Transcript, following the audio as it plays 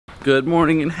Good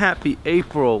morning and happy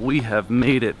April. We have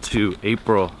made it to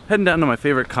April. Heading down to my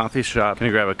favorite coffee shop.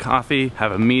 Gonna grab a coffee,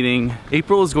 have a meeting.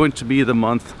 April is going to be the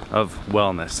month of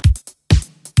wellness.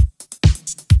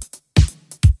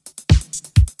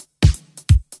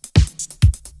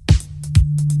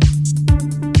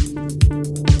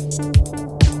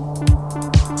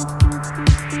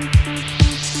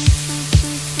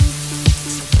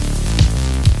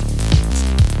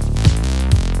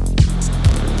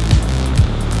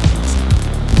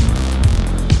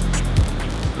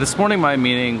 This morning my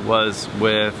meeting was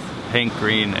with Hank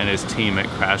Green and his team at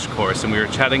Crash Course, and we were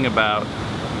chatting about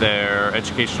their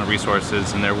educational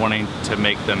resources and they're wanting to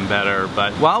make them better.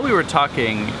 But while we were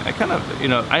talking, I kind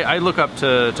of, I look up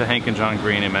to Hank and John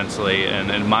Green immensely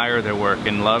and admire their work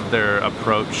and love their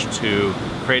approach to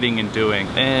creating and doing.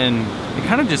 And it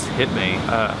kind of just hit me.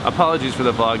 Apologies for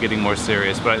the vlog getting more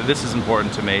serious, but this is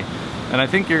important to me. And I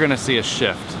think you're gonna see a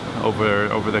shift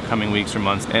over the coming weeks or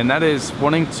months, and that is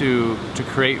wanting to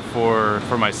create for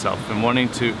myself and wanting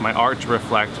my art to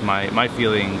reflect my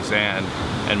feelings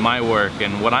and my work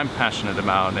and what I'm passionate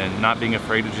about, and not being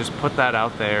afraid to just put that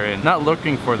out there and not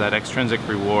looking for that extrinsic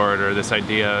reward or this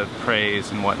idea of praise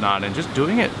and whatnot, and just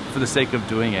doing it for the sake of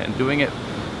doing it, and doing it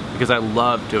because I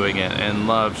love doing it and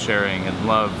love sharing and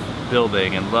love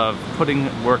building and love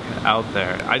putting work out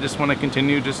there. I just want to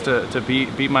continue just to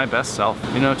be my best self.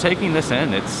 Taking this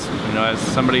in, it's, as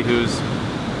somebody who's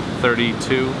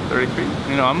 32, 33,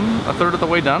 I'm a third of the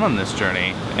way done on this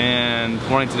journey, and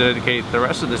wanting to dedicate the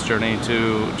rest of this journey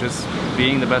to just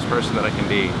being the best person that I can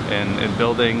be, and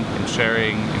building and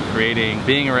sharing and creating,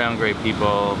 being around great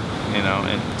people,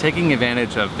 and taking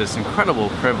advantage of this incredible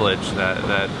privilege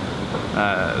that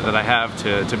I have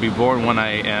to be born when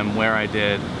I am where I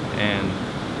did,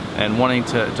 and wanting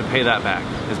to pay that back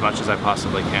as much as I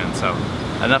possibly can. So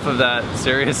enough of that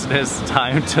seriousness,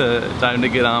 time to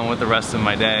get on with the rest of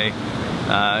my day,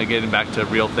 getting back to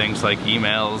real things like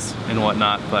emails and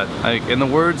whatnot. But in the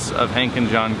words of Hank and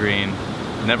John Green,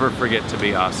 never forget to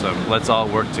be awesome. Let's all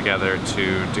work together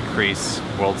to decrease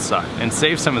world suck and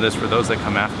save some of this for those that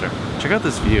come after. Check out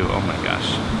this view, oh my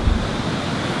gosh.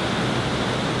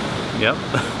 Yep.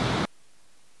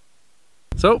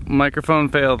 So, microphone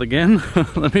failed again.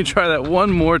 Let me try that one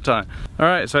more time. All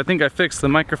right, so I think I fixed the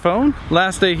microphone.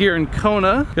 Last day here in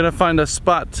Kona. Gonna find a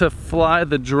spot to fly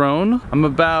the drone. I'm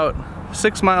about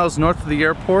 6 miles north of the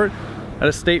airport at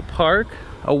a state park,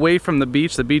 away from the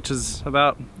beach. The beach is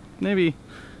about maybe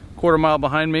a quarter mile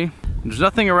behind me. There's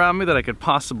nothing around me that I could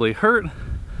possibly hurt.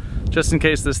 Just in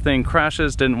case this thing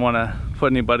crashes, didn't wanna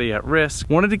put anybody at risk.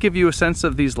 Wanted to give you a sense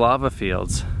of these lava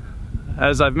fields.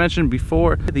 As I've mentioned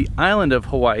before, the island of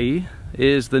Hawaii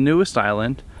is the newest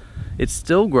island. It's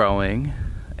still growing,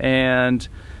 and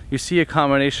you see a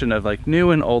combination of like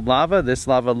new and old lava. This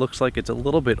lava looks like it's a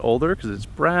little bit older because it's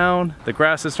brown. The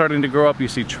grass is starting to grow up. You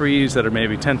see trees that are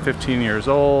maybe 10, 15 years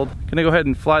old. Gonna go ahead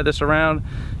and fly this around,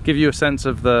 give you a sense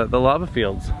of the lava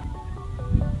fields.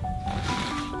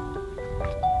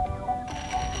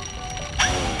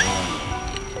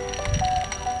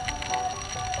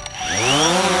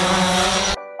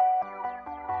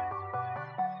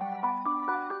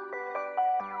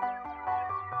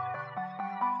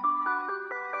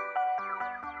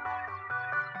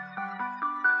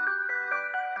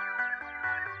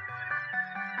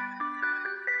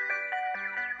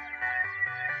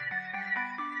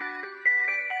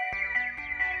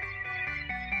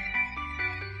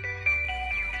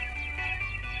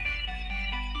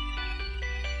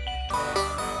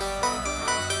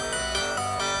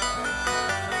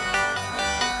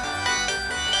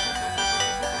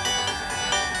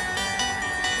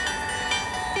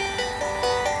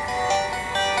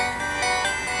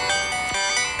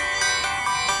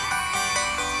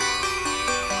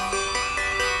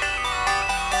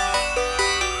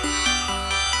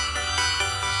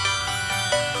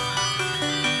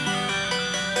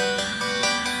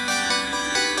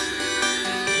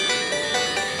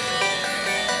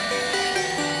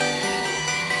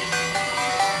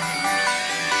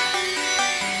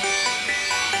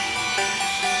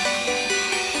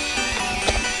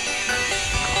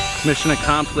 Mission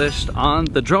accomplished on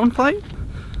the drone flight.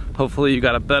 Hopefully you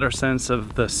got a better sense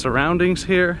of the surroundings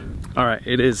here. All right,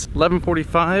 it is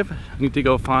 11:45. I need to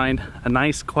go find a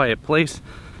nice quiet place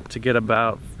to get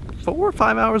about 4 or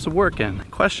 5 hours of work in.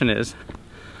 Question is,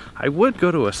 I would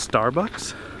go to a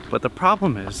Starbucks, but the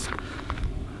problem is,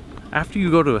 after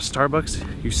you go to a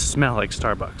Starbucks, you smell like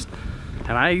Starbucks.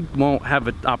 And I won't have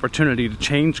an opportunity to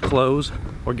change clothes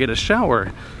or get a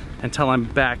shower until I'm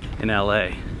back in LA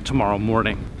tomorrow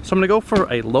morning. So I'm gonna go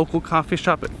for a local coffee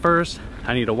shop at first.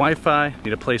 I need a Wi-Fi,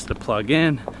 need a place to plug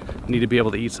in, Need to be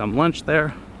able to eat some lunch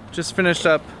there. Just finished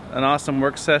up an awesome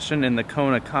work session in the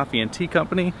Kona Coffee and Tea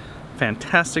Company.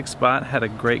 Fantastic spot, had a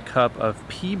great cup of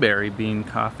pea berry bean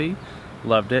coffee.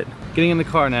 Loved it. Getting in the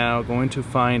car now, going to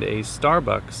find a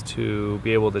Starbucks to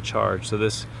be able to charge. So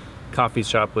this coffee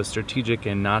shop was strategic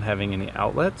in not having any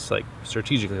outlets, like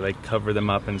strategically like cover them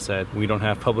up and said we don't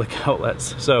have public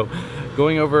outlets. So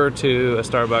going over to a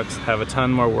Starbucks, have a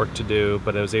ton more work to do,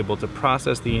 but I was able to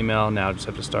process the email. Now just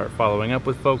have to start following up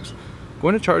with folks.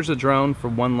 Going to charge the drone for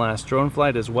one last drone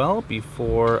flight as well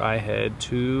before I head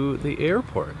to the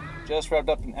airport. Just wrapped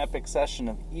up an epic session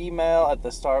of email at the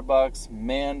Starbucks.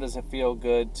 Man, does it feel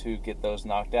good to get those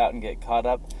knocked out and get caught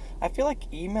up. I feel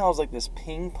like email is like this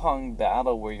ping pong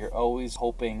battle where you're always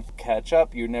hoping to catch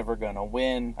up, you're never gonna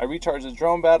win. I recharged the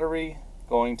drone battery,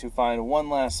 going to find one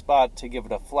last spot to give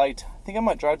it a flight. I think I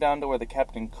might drive down to where the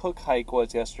Captain Cook hike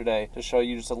was yesterday to show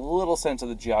you just a little sense of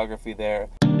the geography there.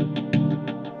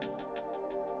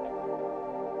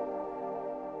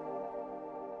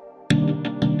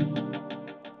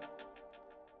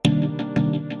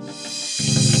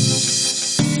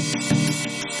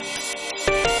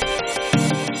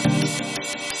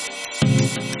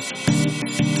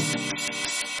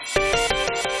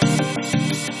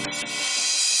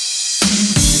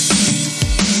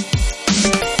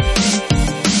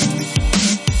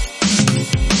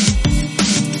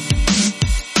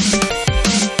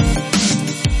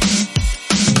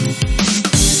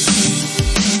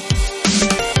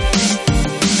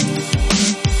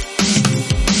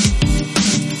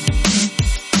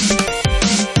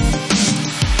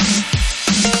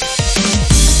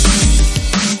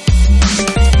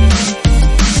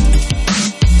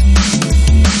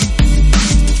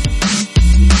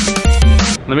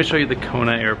 Let me show you the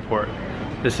Kona airport.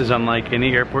 This is unlike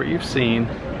any airport you've seen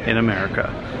in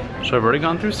America. So I've already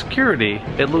gone through security.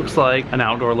 It looks like an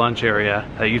outdoor lunch area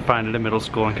that you'd find at a middle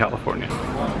school in California.